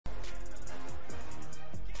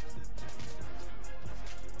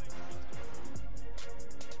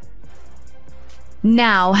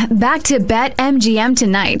Now, back to BetMGM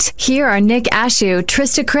tonight. Here are Nick Ashew,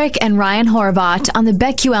 Trista Crick, and Ryan Horvath on the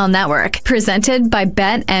BetQL Network, presented by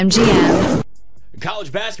BetMGM.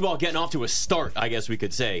 College basketball getting off to a start, I guess we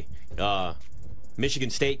could say.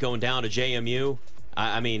 Michigan State going down to JMU.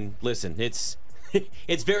 I mean, listen, it's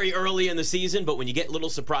very early in the season, but when you get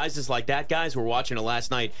little surprises like that, guys, we're watching it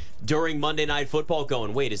last night during Monday Night Football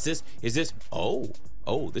going, wait, is this,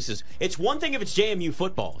 it's one thing if it's JMU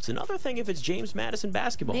football. It's another thing if it's James Madison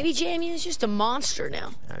basketball. Maybe JMU is just a monster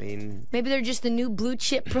now. I mean, maybe they're just the new blue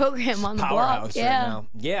chip program on the powerhouse block. Yeah. Right now.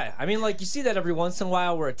 Yeah, I mean, like you see that every once in a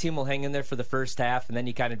while where a team will hang in there for the first half, and then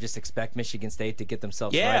you kind of just expect Michigan State to get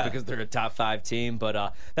themselves right because they're a top 5 team.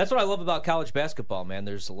 But that's what I love about college basketball, man.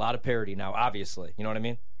 There's a lot of parity now, obviously. You know what I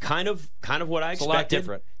mean? Kind of what I expected. It's a lot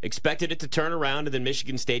different. Expected it to turn around, and then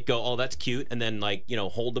Michigan State go, oh, that's cute, and then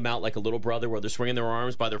hold them out like a little brother where they're swinging their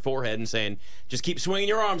arms by their forehead and saying, just keep swinging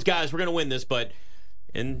your arms, guys. We're going to win this. But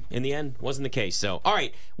in the end, wasn't the case. So, all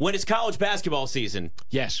right, when it's college basketball season.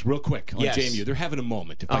 Yes, real quick on JMU. They're having a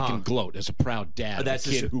moment, if I can gloat as a proud dad of a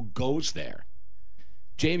kid who goes there.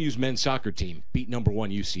 JMU's men's soccer team beat number 1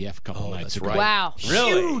 UCF a couple nights ago. Right. Wow.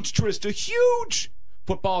 Really? Huge, Trista, huge.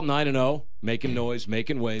 Football 9-0, making noise,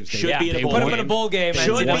 making waves. Should be in a bowl Put game. them in a bowl game.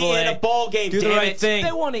 Should be in a bowl game. Do the right thing.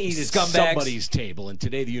 They want to eat at Scumbags. somebody's table. And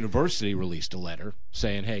today the university released a letter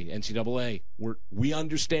saying, hey, NCAA, we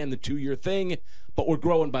understand the 2-year thing, but we're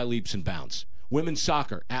growing by leaps and bounds. Women's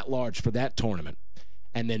soccer at large for that tournament.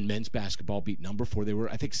 And then men's basketball beat number 4. They were,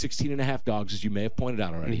 I think, 16.5 dogs, as you may have pointed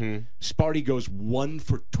out already. Mm-hmm. Sparty goes 1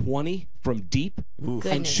 for 20 from deep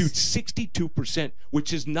and shoots 62%,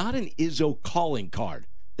 which is not an Izzo calling card.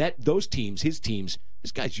 Those teams, his teams,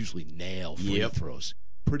 this guy's usually nail free throws.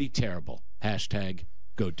 Pretty terrible. Hashtag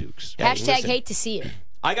go Dukes. Hashtag hate to see it.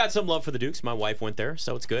 I got some love for the Dukes. My wife went there,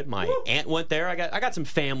 so it's good. My aunt went there. I got some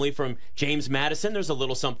family from James Madison. There's a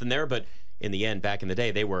little something there, but in the end, back in the day,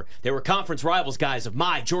 they were conference rivals, guys, of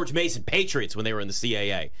my George Mason Patriots when they were in the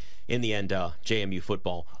CAA. In the end, JMU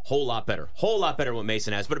football, whole lot better what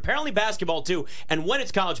Mason has. But apparently basketball, too. And when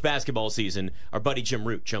it's college basketball season, our buddy Jim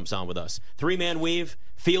Root jumps on with us. 3-man weave,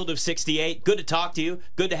 field of 68. Good to talk to you.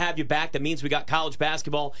 Good to have you back. That means we got college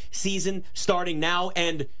basketball season starting now.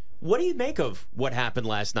 And what do you make of what happened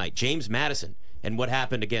last night? James Madison and what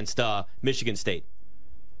happened against Michigan State.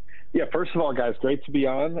 Yeah, first of all, guys, great to be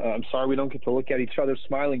on. I'm sorry we don't get to look at each other's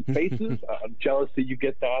smiling faces. I'm jealous that you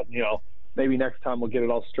get that. Maybe next time we'll get it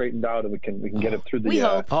all straightened out and we can get it through the. We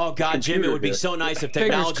hope. Oh God, Jim, it would be so nice if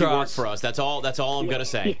technology worked for us. That's all I'm gonna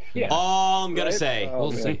say. Yeah. All I'm gonna say.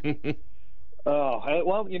 We'll see.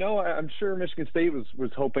 I'm sure Michigan State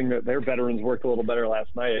was hoping that their veterans worked a little better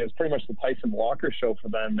last night. It was pretty much the Tyson Walker show for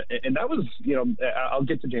them, and that was, I'll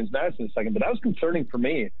get to James Madison in a second, but that was concerning for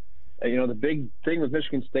me. The big thing with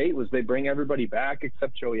Michigan State was they bring everybody back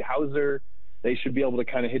except Joey Hauser. They should be able to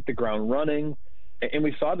kind of hit the ground running. And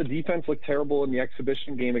we saw the defense look terrible in the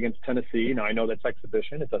exhibition game against Tennessee. Now, I know that's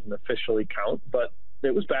exhibition. It doesn't officially count, but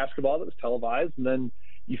it was basketball that was televised. And then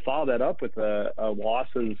you follow that up with a loss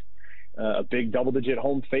as a big double-digit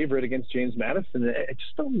home favorite against James Madison. It's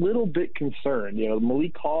just a little bit concerned.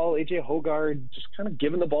 Malik Hall, A.J. Hoggard, just kind of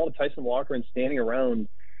giving the ball to Tyson Walker and standing around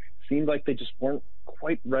seemed like they just weren't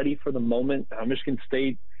quite ready for the moment. Michigan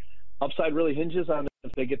State upside really hinges on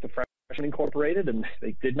if they get the freshmen incorporated, and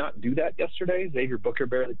they did not do that yesterday. Xavier Booker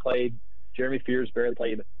barely played. Jeremy Fears barely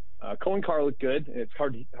played. Cohen Carr looked good. It's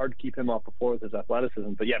hard to keep him off the floor with his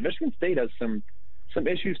athleticism. But, yeah, Michigan State has some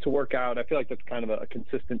issues to work out. I feel like that's kind of a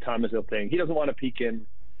consistent Tom Izzo thing. He doesn't want to peak in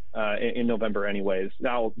November anyways.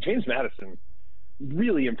 Now, James Madison,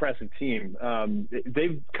 really impressive team.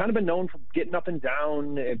 They've kind of been known for getting up and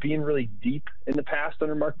down, being really deep in the past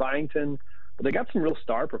under Mark Byington. But they got some real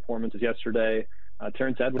star performances yesterday.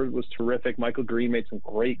 Terrence Edwards was terrific. Michael Green made some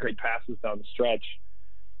great passes down the stretch.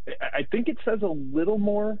 I think it says a little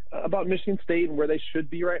more about Michigan State and where they should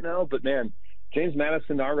be right now. But, man, James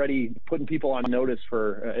Madison already putting people on notice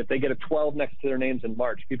for if they get a 12 next to their names in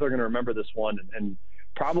March, people are going to remember this one and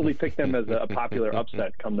probably pick them as a popular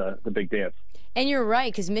upset come the big dance. And you're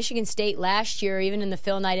right, because Michigan State last year, even in the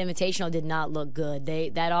Phil Knight Invitational, did not look good.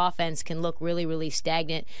 That offense can look really, really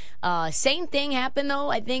stagnant. Same thing happened, though,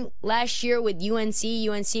 I think, last year with UNC.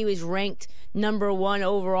 UNC was ranked number 1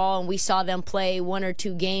 overall, and we saw them play 1 or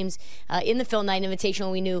 2 games in the Phil Knight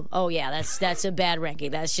Invitational. We knew, oh, yeah, that's a bad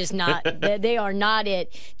ranking. That's just not – they are not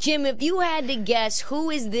it. Jim, if you had to guess, who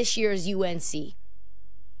is this year's UNC?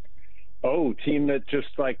 Oh, team that just,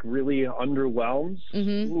 really underwhelms?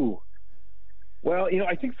 Mm-hmm. Ooh. Well,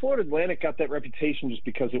 I think Florida Atlantic got that reputation just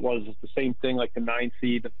because it was the same thing, like the 9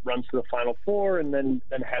 seed that runs to the Final Four and then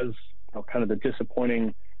has kind of the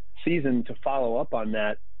disappointing season to follow up on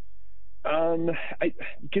that.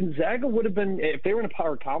 Gonzaga would have been, if they were in a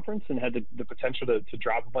power conference and had the potential to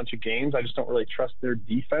drop a bunch of games, I just don't really trust their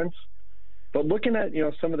defense. But looking at,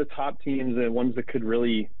 some of the top teams and ones that could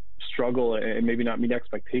really struggle and maybe not meet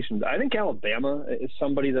expectations, I think Alabama is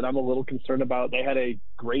somebody that I'm a little concerned about. They had a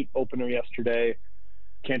great opener yesterday.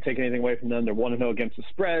 Can't take anything away from them. They're 1-0 against the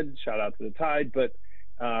spread. Shout out to the Tide. But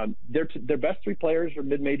their best three players are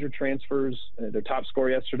mid-major transfers. Their top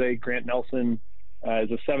scorer yesterday, Grant Nelson,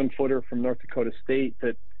 is a 7-footer from North Dakota State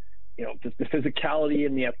that, the physicality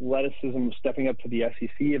and the athleticism of stepping up to the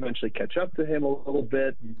SEC eventually catch up to him a little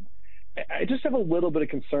bit. I just have a little bit of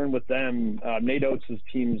concern with them. Nate Oates'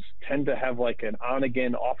 teams tend to have like an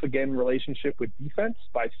on-again, off-again relationship with defense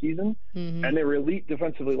by season. Mm-hmm. And they were elite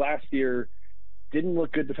defensively last year, didn't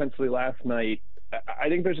look good defensively last night. I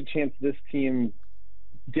think there's a chance this team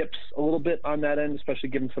dips a little bit on that end, especially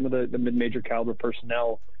given some of the mid-major caliber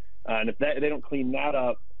personnel. And if they don't clean that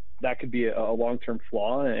up, that could be a long-term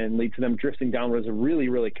flaw and lead to them drifting downwards a really,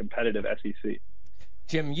 really competitive SEC.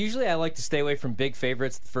 Jim, usually I like to stay away from big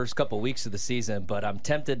favorites the first couple weeks of the season, but I'm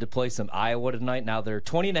tempted to play some Iowa tonight. Now, they're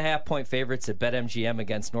 20.5-point favorites at BetMGM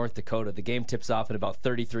against North Dakota. The game tips off in about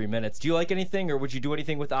 33 minutes. Do you like anything, or would you do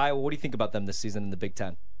anything with Iowa? What do you think about them this season in the Big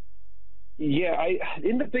Ten? Yeah,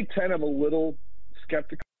 in the Big Ten, I'm a little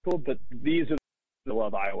skeptical, but these are the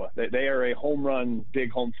love Iowa. They are a home run,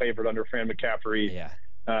 big home favorite under Fran McCaffery. Yeah.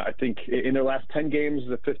 I think in their last 10 games,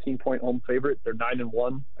 the 15-point home favorite. They're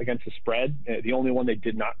 9-1 against the spread. The only one they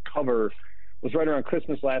did not cover was right around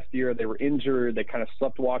Christmas last year. They were injured. They kind of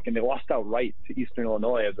slept walk, and they lost outright to Eastern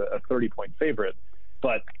Illinois as a 30-point favorite.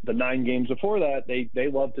 But the 9 games before that, they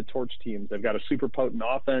love to torch teams. They've got a super potent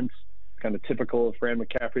offense, kind of typical of Fran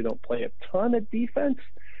McCaffery. Don't play a ton of defense,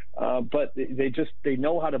 but they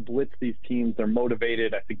know how to blitz these teams. They're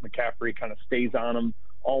motivated. I think McCaffery kind of stays on them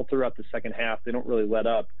all throughout the second half. They don't really let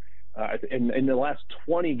up. In the last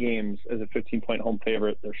 20 games as a 15-point home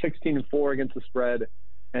favorite, they're 16-4 against the spread,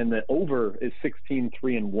 and the over is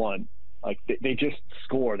 16-3-1. Like they just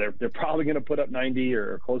score. They're probably going to put up 90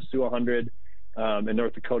 or close to 100. And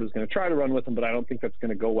North Dakota is going to try to run with them, but I don't think that's going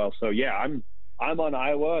to go well. So yeah, I'm on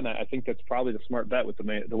Iowa, and I think that's probably the smart bet with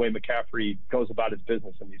the way McCaffery goes about his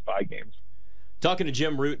business in these bye games. Talking to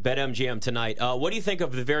Jim Root, BetMGM tonight. What do you think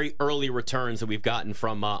of the very early returns that we've gotten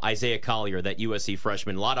from Isaiah Collier, that USC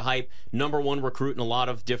freshman? A lot of hype, #1 recruit in a lot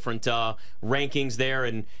of different rankings there.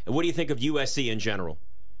 And what do you think of USC in general?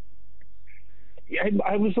 Yeah,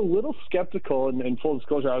 I was a little skeptical, and in full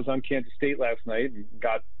disclosure, I was on Kansas State last night and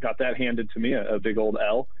got that handed to me, a big old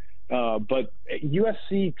L. But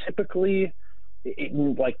USC typically,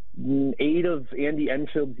 in like 8 of Andy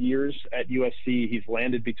Enfield's years at USC, he's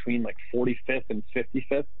landed between like 45th and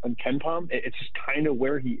 55th on KenPom. It's just kind of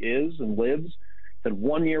where he is and lives. That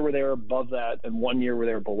 1 year where they were above that and 1 year where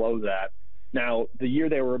they were below that. Now, the year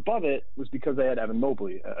they were above it was because they had Evan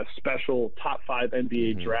Mobley, a special top 5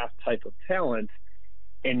 NBA draft type of talent.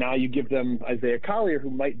 And now you give them Isaiah Collier, who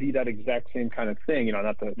might be that exact same kind of thing.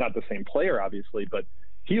 Not the same player, obviously, but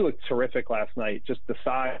he looked terrific last night. Just the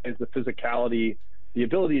size, the physicality, the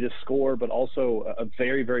ability to score, but also a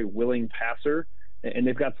very, very willing passer. And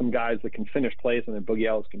they've got some guys that can finish plays, and then Boogie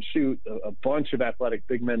Ellis can shoot. A bunch of athletic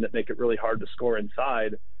big men that make it really hard to score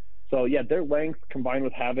inside. So, yeah, their length combined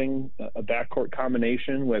with having a backcourt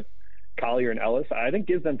combination with Collier and Ellis, I think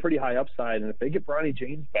gives them pretty high upside. And if they get Bronny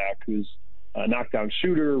James back, who's a knockdown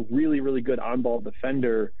shooter, really, really good on-ball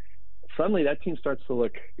defender, suddenly that team starts to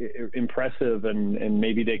look impressive, and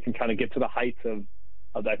maybe they can kind of get to the heights of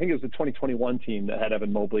I think it was the 2021 team that had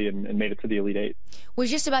Evan Mobley and made it to the Elite Eight.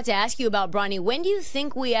 Was just about to ask you about Bronny. When do you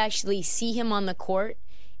think we actually see him on the court,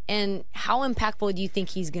 and how impactful do you think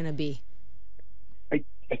he's going to be?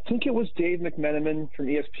 I think it was Dave McMenamin from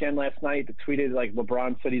ESPN last night that tweeted, like,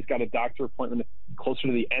 LeBron said he's got a doctor appointment closer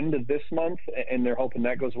to the end of this month, and they're hoping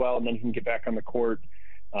that goes well, and then he can get back on the court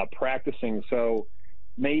practicing. So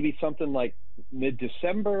maybe something like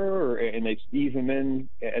mid-December, and they ease him in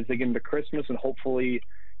as they get into Christmas and hopefully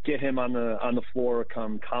get him on the floor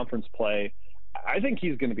come conference play. I think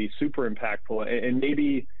he's going to be super impactful, and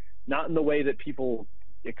maybe not in the way that people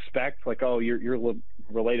expect, like, oh, you're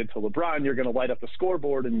related to LeBron, you're going to light up the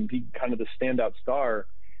scoreboard and be kind of the standout star.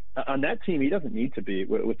 On that team, he doesn't need to be.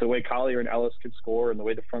 With the way Collier and Ellis could score and the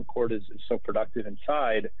way the front court is so productive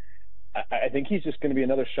inside, I think he's just going to be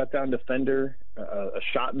another shutdown defender, a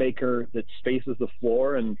shot maker that spaces the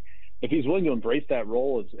floor. And if he's willing to embrace that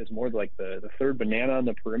role as more like the third banana on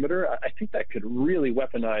the perimeter, I think that could really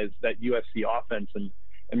weaponize that USC offense and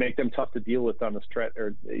make them tough to deal with on the stretch,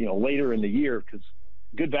 or later in the year, because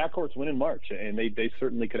good backcourts win in March, and they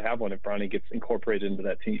certainly could have one if Bronny gets incorporated into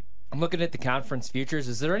that team. I'm looking at the conference futures.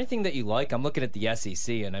 Is there anything that you like? I'm looking at the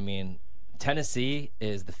SEC, and I mean, Tennessee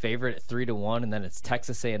is the favorite at 3-1, and then it's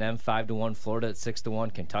Texas A&M 5-1, Florida at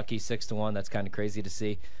 6-1, Kentucky 6-1. That's kind of crazy to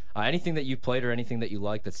see. Anything that you've played or anything that you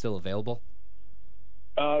like that's still available?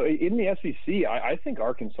 In the SEC, I think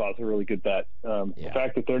Arkansas is a really good bet. The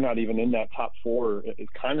fact that they're not even in that top 4 is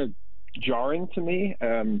kind of jarring to me.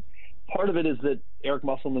 Part of it is that Eric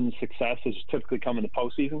Musselman's success has typically come in the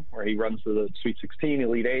postseason, where he runs to the Sweet 16,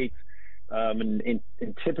 Elite 8, and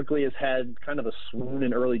typically has had kind of a swoon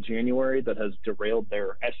in early January that has derailed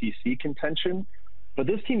their SEC contention. But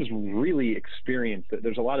this team's really experienced.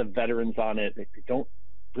 There's a lot of veterans on it. They don't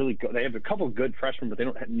really go. They have a couple of good freshmen, but they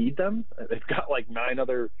don't need them. They've got like 9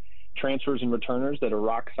 other transfers and returners that are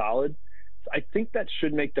rock solid. So I think that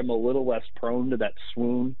should make them a little less prone to that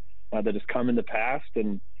swoon that has come in the past.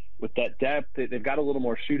 And with that depth, they've got a little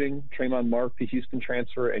more shooting. Tremont Mark, the Houston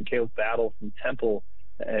transfer, and Caleb Battle from Temple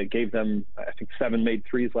gave them, I think, 7 made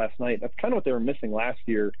threes last night. That's kind of what they were missing last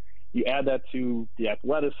year. You add that to the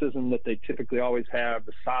athleticism that they typically always have,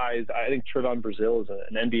 the size. I think Trevon Brazile is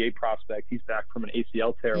an NBA prospect. He's back from an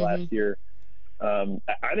ACL tear last year.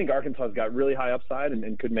 I think Arkansas's got really high upside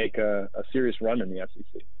and could make a serious run in the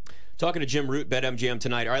SEC. Talking to Jim Root, BetMGM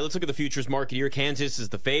tonight. All right, let's look at the futures market here. Kansas is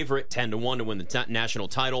the favorite, 10-1 to win the national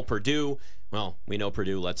title. Purdue, well, we know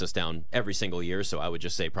Purdue lets us down every single year, so I would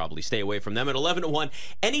just say probably stay away from them at 11-1.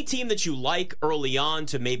 Any team that you like early on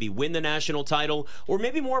to maybe win the national title, or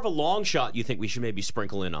maybe more of a long shot you think we should maybe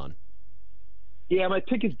sprinkle in on? Yeah, my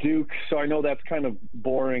pick is Duke, so I know that's kind of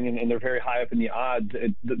boring, and they're very high up in the odds.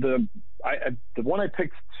 The one I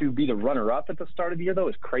picked to be the runner-up at the start of the year, though,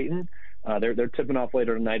 is Creighton. They're tipping off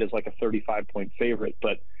later tonight as like a 35-point favorite,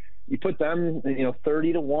 but you put them,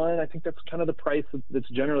 30-1. I think that's kind of the price that's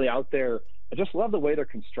generally out there. I just love the way they're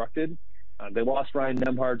constructed. They lost Ryan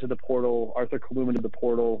Nembhard to the portal, Arthur Kaluma to the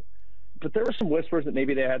portal, but there were some whispers that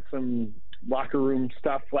maybe they had some locker room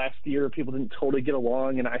stuff last year. People didn't totally get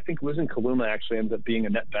along, and I think losing Kaluma actually ends up being a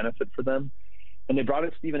net benefit for them. And they brought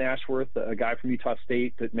in Stephen Ashworth, a guy from Utah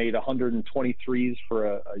State that made 123s for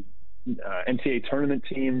a NCAA tournament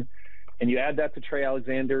team. And you add that to Trey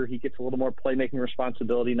Alexander, he gets a little more playmaking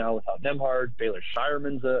responsibility now without Nembhard. Baylor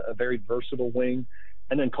Shireman's a very versatile wing.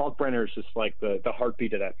 And then Kalkbrenner is just like the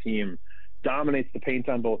heartbeat of that team. Dominates the paint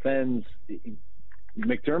on both ends.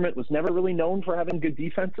 McDermott was never really known for having good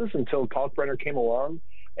defenses until Kalkbrenner came along.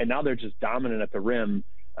 And now they're just dominant at the rim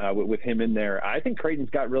with him in there. I think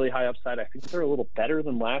Creighton's got really high upside. I think they're a little better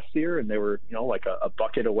than last year, and they were, like a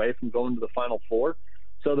bucket away from going to the Final Four.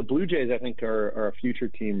 So the Blue Jays, I think, are a future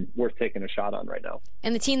team worth taking a shot on right now.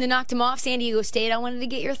 And the team that knocked him off, San Diego State, I wanted to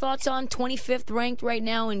get your thoughts on. 25th ranked right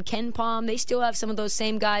now in Ken Pom. They still have some of those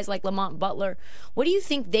same guys like Lamont Butler. What do you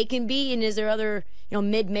think they can be, and is there other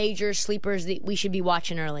mid-major sleepers that we should be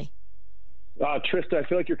watching early? Trista, I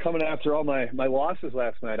feel like you're coming after all my losses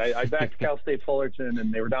last night. I backed Cal State Fullerton,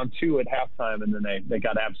 and they were down 2 at halftime, and then they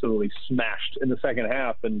got absolutely smashed in the second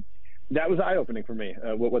half. And that was eye-opening for me,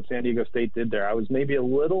 what San Diego State did there. I was maybe a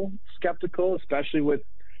little skeptical, especially with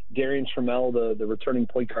Darian Trammell, the returning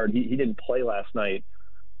point guard. He didn't play last night,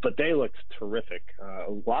 but they looked terrific.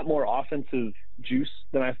 A lot more offensive juice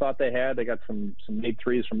than I thought they had. They got some made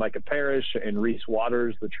threes from Micah Parrish and Reese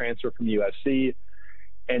Waters, the transfer from USC.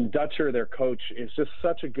 And Dutcher, their coach, is just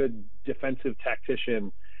such a good defensive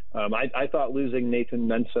tactician. I thought losing Nathan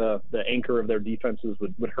Mensah, the anchor of their defenses,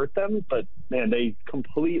 would hurt them, but man, they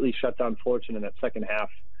completely shut down Fullerton in that second half.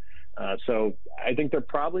 So I think they're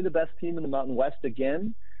probably the best team in the Mountain West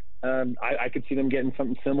again. I could see them getting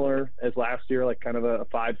something similar as last year, like kind of a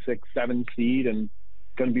 5, 6, 7 seed, and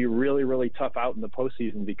going to be really, really tough out in the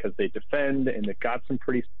postseason because they defend and they've got some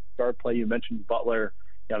pretty guard play. You mentioned Butler.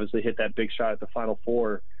 He obviously hit that big shot at the Final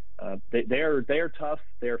Four. They are tough,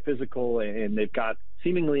 they are physical, and they've got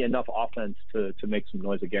seemingly enough offense to make some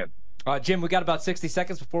noise again. Jim, we got about 60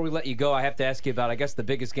 seconds before we let you go. I have to ask you about, I guess, the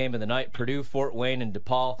biggest game of the night, Purdue, Fort Wayne, and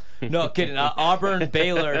DePaul. No, kidding. Auburn,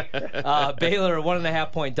 Baylor. Baylor, a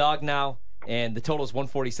 1.5-point dog now, and the total is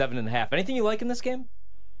 147.5. Anything you like in this game?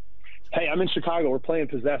 Hey, I'm in Chicago. We're playing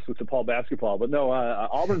possessed with DePaul basketball. But no,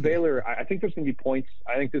 Auburn, Baylor, I think there's going to be points.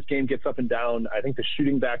 I think this game gets up and down. I think the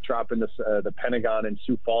shooting backdrop in the Pentagon in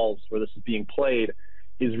Sioux Falls, where this is being played,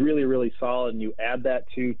 is really, really solid. And you add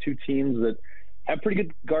that to 2 teams that have pretty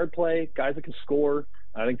good guard play, guys that can score.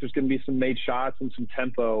 I think there's going to be some made shots and some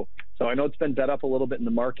tempo. So I know it's been bet up a little bit in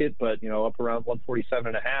the market, but, up around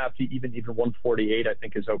 147.5, even 148, I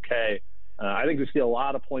think is okay. I think we see a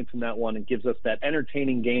lot of points in that one and gives us that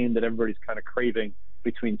entertaining game that everybody's kind of craving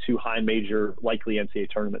between two high major, likely NCAA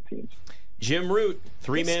tournament teams. Jim Root,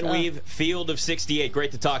 three-man weave, field of 68.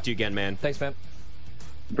 Great to talk to you again, man. Thanks, man.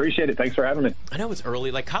 Appreciate it. Thanks for having me. I know it's early.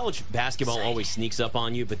 Like, college basketball always sneaks up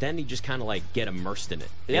on you, but then you just kind of like get immersed in it.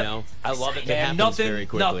 You know? I love it, It man. happens very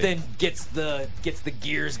quickly. Nothing gets the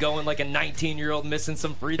gears going like a 19-year-old missing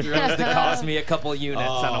some free throws that cost me a couple of units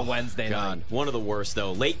on a Wednesday night. One of the worst,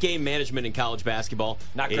 though. Late game management in college basketball.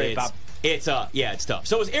 Not great, Bob. It's tough.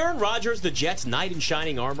 So is Aaron Rodgers the Jets' knight in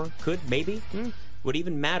shining armor? Could, maybe, would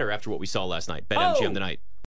even matter after what we saw last night. BetMGM tonight.